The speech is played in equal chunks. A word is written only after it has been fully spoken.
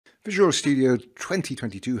Visual Studio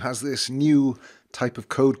 2022 has this new type of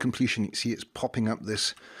code completion. You see it's popping up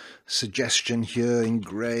this suggestion here in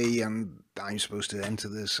grey, and I'm supposed to enter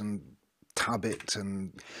this and tab it,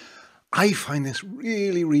 and I find this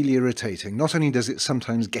really, really irritating. Not only does it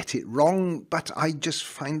sometimes get it wrong, but I just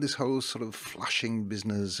find this whole sort of flashing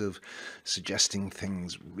business of suggesting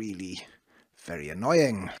things really very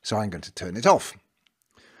annoying. So I'm going to turn it off.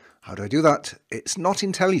 How do I do that? It's not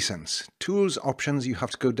IntelliSense. Tools, options, you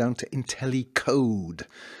have to go down to IntelliCode,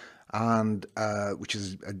 and which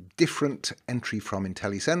is a different entry from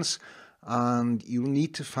IntelliSense. And you'll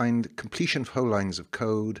need to find completion for whole lines of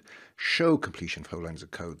code, show completion for whole lines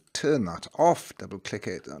of code. Turn that off, double click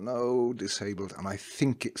it, oh no, disabled. And I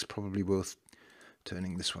think it's probably worth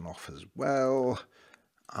turning this one off as well.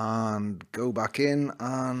 And go back in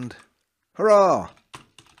and hurrah!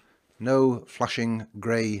 No flashing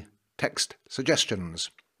grey text suggestions.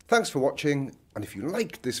 Thanks for watching, and if you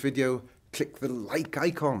liked this video, click the like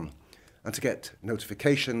icon. And to get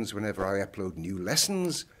notifications whenever I upload new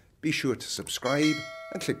lessons, be sure to subscribe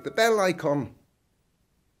and click the bell icon.